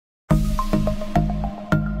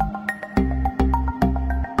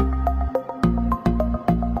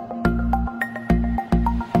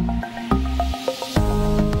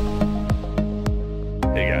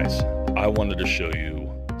to show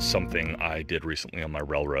you something I did recently on my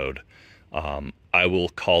railroad. I will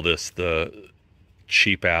call this the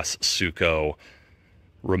cheap-ass Suco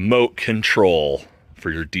remote control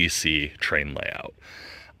for your DC train layout.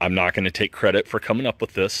 I'm not going to take credit for coming up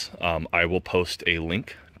with this. I will post a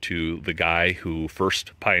link to the guy who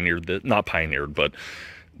first pioneered the, not pioneered, but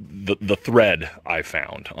the thread I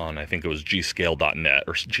found on, I think it was gscale.net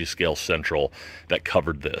or gscale central, that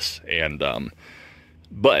covered this. And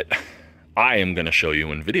but I am going to show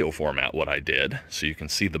you in video format what I did so you can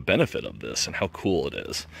see the benefit of this and how cool it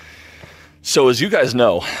is. So as you guys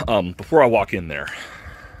know, before I walk in there,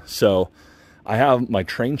 so I have my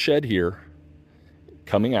train shed here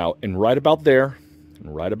coming out, and right about there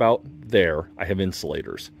and right about there I have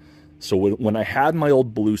insulators. So when I had my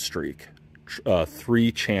old Blue Streak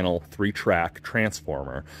 3-channel 3-track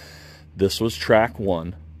transformer, this was track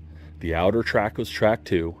 1, the outer track was track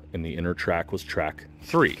 2, and the inner track was track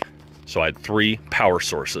 3. So I had 3 power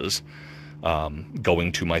sources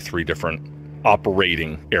going to my 3 different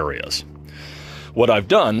operating areas. What I've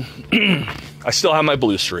done, I still have my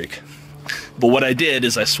Blue Streak, but what I did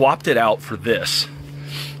is I swapped it out for this,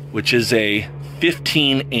 which is a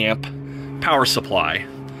 15 amp power supply.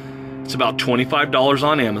 It's about $25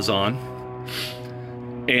 on Amazon,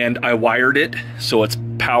 and I wired it so it's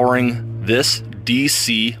powering this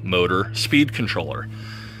DC motor speed controller.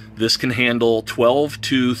 This can handle 12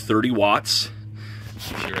 to 30 watts,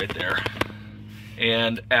 see right there,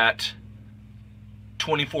 and at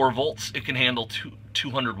 24 volts it can handle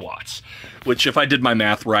 200 watts, which, if I did my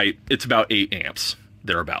math right, it's about 8 amps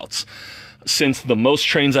thereabouts. Since the most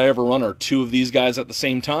trains I ever run are 2 of these guys at the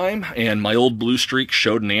same time, and my old Blue Streak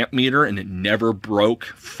showed an amp meter and it never broke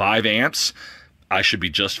 5 amps, I should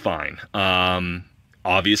be just fine.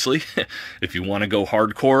 Obviously, if you want to go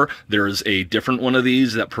hardcore, there's a different one of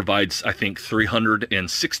these that provides, I think,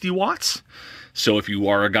 360 watts. So if you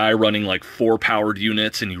are a guy running like 4 powered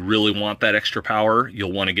units and you really want that extra power,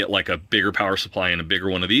 you'll want to get like a bigger power supply and a bigger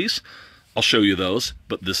one of these. I'll show you those,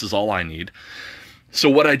 but this is all I need. So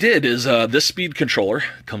what I did is this speed controller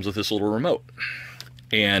comes with this little remote,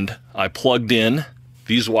 and I plugged in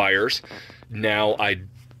these wires. Now I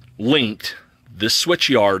linked this switch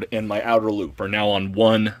yard and my outer loop are now on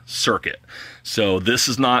one circuit. So this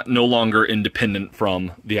is no longer independent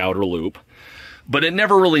from the outer loop, but it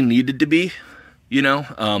never really needed to be, you know.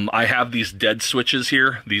 I have these dead switches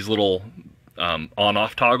here, these little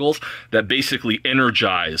on-off toggles that basically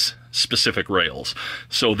energize specific rails.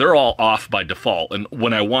 So they're all off by default, and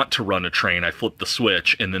when I want to run a train, I flip the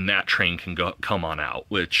switch and then that train can come on out,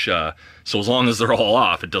 which so as long as they're all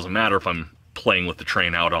off, it doesn't matter if I'm playing with the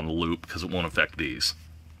train out on the loop, because it won't affect these.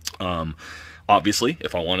 Obviously,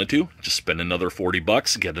 if I wanted to, just spend another 40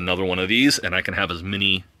 bucks, get another one of these, and I can have as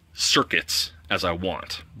many circuits as I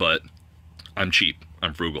want. But I'm cheap,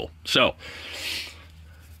 I'm frugal. So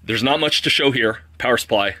there's not much to show here. Power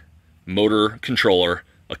supply, motor controller,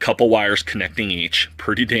 a couple wires connecting each,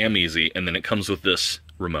 pretty damn easy, and then it comes with this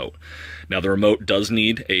remote. Now the remote does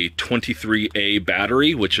need a 23A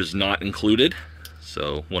battery, which is not included,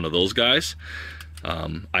 so one of those guys.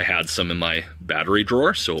 I had some in my battery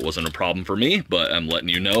drawer, so it wasn't a problem for me, but I'm letting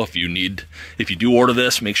you know, if you do order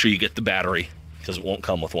this, make sure you get the battery, because it won't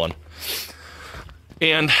come with one.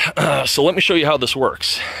 And so let me show you how this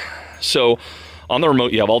works. So on the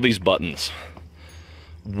remote, you have all these buttons.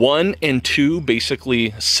 1 and 2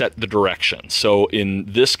 basically set the direction. So in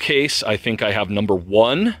this case, I think I have number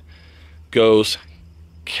 1 goes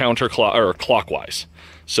clockwise.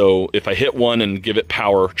 So if I hit 1 and give it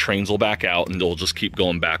power, trains will back out and they'll just keep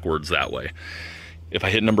going backwards that way. If I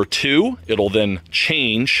hit number 2, it'll then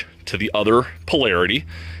change to the other polarity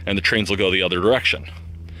and the trains will go the other direction.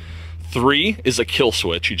 3 is a kill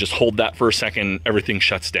switch. You just hold that for a second, everything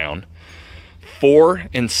shuts down. 4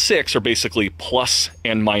 and 6 are basically plus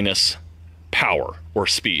and minus power or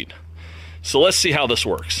speed. So let's see how this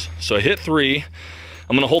works. So I hit 3.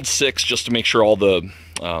 I'm going to hold 6 just to make sure all the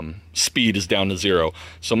speed is down to 0.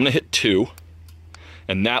 So I'm going to hit 2,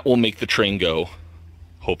 and that will make the train go,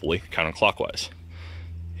 hopefully, counterclockwise.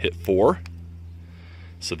 Hit 4.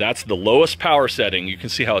 So that's the lowest power setting. You can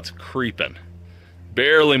see how it's creeping,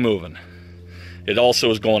 barely moving. It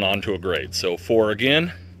also is going on to a grade. So 4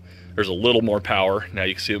 again. There's a little more power. Now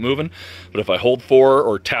you can see it moving. But if I hold 4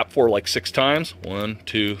 or tap 4 like 6 times, 1,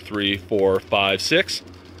 2, 3, 4, 5, 6,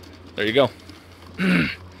 there you go.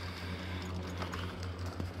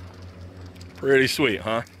 Pretty sweet,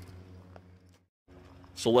 huh?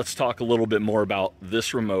 So let's talk a little bit more about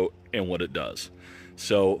this remote and what it does.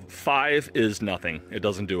 So 5 is nothing. It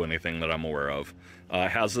doesn't do anything that I'm aware of.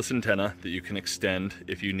 It has this antenna that you can extend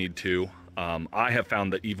if you need to. I have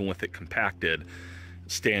found that even with it compacted,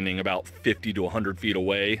 standing about 50 to 100 feet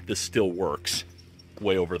away, this still works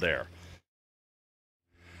way over there.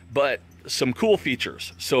 But some cool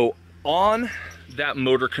features. So on that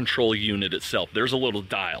motor control unit itself, there's a little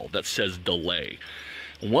dial that says delay.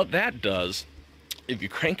 And what that does, if you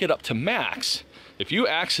crank it up to max, if you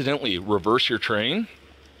accidentally reverse your train,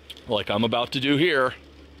 like I'm about to do here,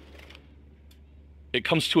 it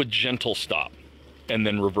comes to a gentle stop and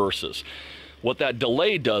then reverses. What that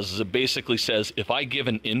delay does is it basically says if I give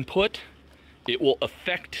an input, it'll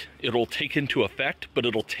take into effect, but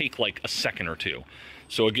it'll take like a second or two.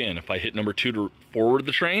 So again, if I hit number 2 to forward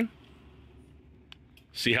the train,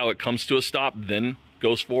 see how it comes to a stop, then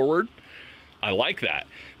goes forward? I like that.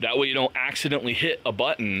 That way you don't accidentally hit a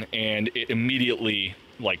button and it immediately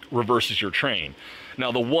like reverses your train.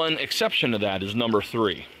 Now the one exception to that is number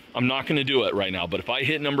 3. I'm not gonna do it right now, but if I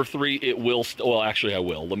hit number 3, it will, well actually I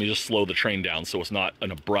will. Let me just slow the train down so it's not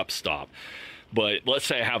an abrupt stop. But let's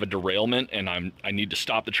say I have a derailment and I need to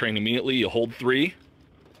stop the train immediately. You hold 3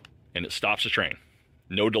 and it stops the train.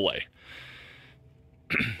 No delay.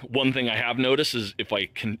 One thing I have noticed is if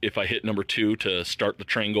I hit number 2 to start the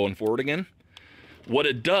train going forward again, what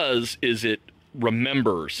it does is it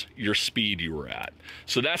remembers your speed you were at.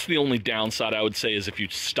 So that's the only downside I would say, is if you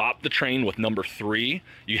stop the train with number 3,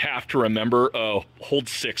 you have to remember, oh, hold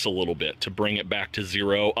 6 a little bit to bring it back to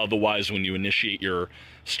 0. Otherwise, when you initiate your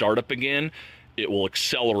startup again, it will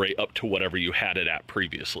accelerate up to whatever you had it at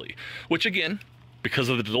previously, which again, because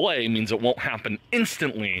of the delay, means it won't happen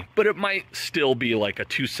instantly, but it might still be like a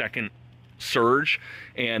 2-second surge,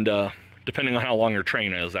 and depending on how long your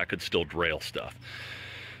train is, that could still derail stuff.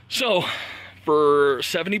 So for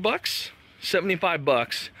 70 bucks, 75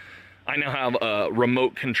 bucks, I now have a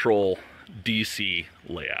remote control DC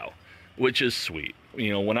layout, which is sweet.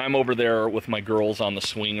 You know, when I'm over there with my girls on the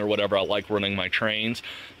swing or whatever, I like running my trains,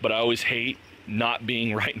 but I always hate not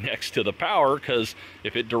being right next to the power, because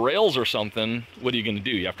if it derails or something, what are you going to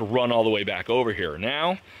do? You have to run all the way back over here.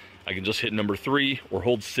 Now I can just hit number 3 or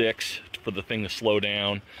hold 6 for the thing to slow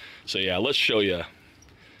down. So yeah, let's show you.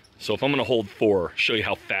 So if I'm going to hold 4, show you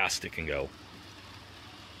how fast it can go.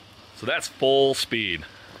 So that's full speed,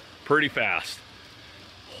 pretty fast.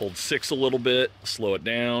 Hold 6 a little bit, slow it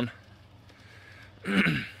down.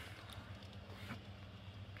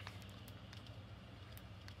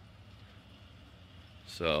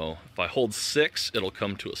 So if I hold 6, it'll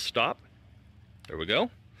come to a stop. There we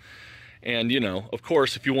go. And you know, of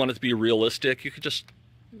course, if you want it to be realistic, you could just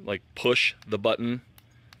like push the button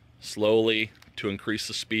slowly to increase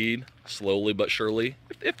the speed, slowly but surely,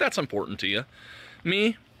 if that's important to you.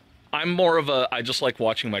 Me, I'm more of a, I just like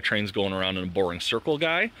watching my trains going around in a boring circle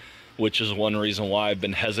guy, which is one reason why I've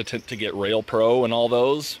been hesitant to get RailPro and all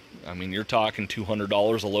those. I mean, you're talking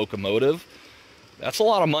 $200 a locomotive. That's a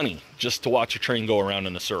lot of money just to watch a train go around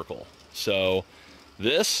in a circle. So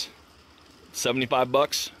this, 75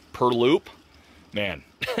 bucks per loop, man.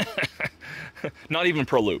 Not even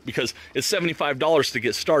per loop, because it's $75 to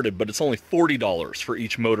get started, but it's only $40 for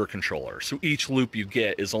each motor controller. So each loop you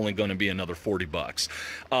get is only going to be another 40 bucks.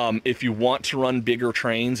 If you want to run bigger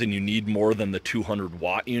trains and you need more than the 200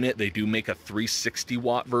 watt unit, they do make a 360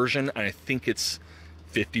 watt version, and I think it's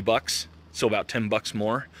 50 bucks, so about 10 bucks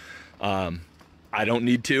more. I don't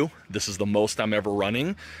need to. This is the most I'm ever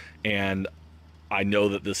running, and I know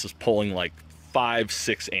that this is pulling like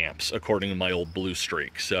 5-6 amps according to my old Blue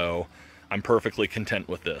Streak, so I'm perfectly content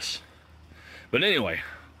with this. But anyway,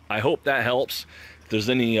 I hope that helps. If there's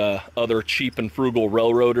any other cheap and frugal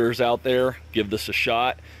railroaders out there, give this a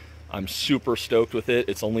shot. I'm super stoked with it.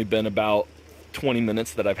 It's only been about 20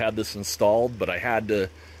 minutes that I've had this installed, but I had to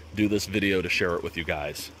do this video to share it with you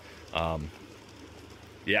guys.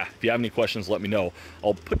 Yeah, if you have any questions, let me know.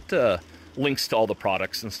 I'll put links to all the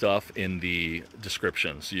products and stuff in the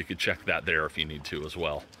description, so you could check that there if you need to as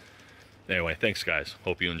well. Anyway, thanks guys.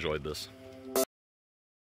 Hope you enjoyed this.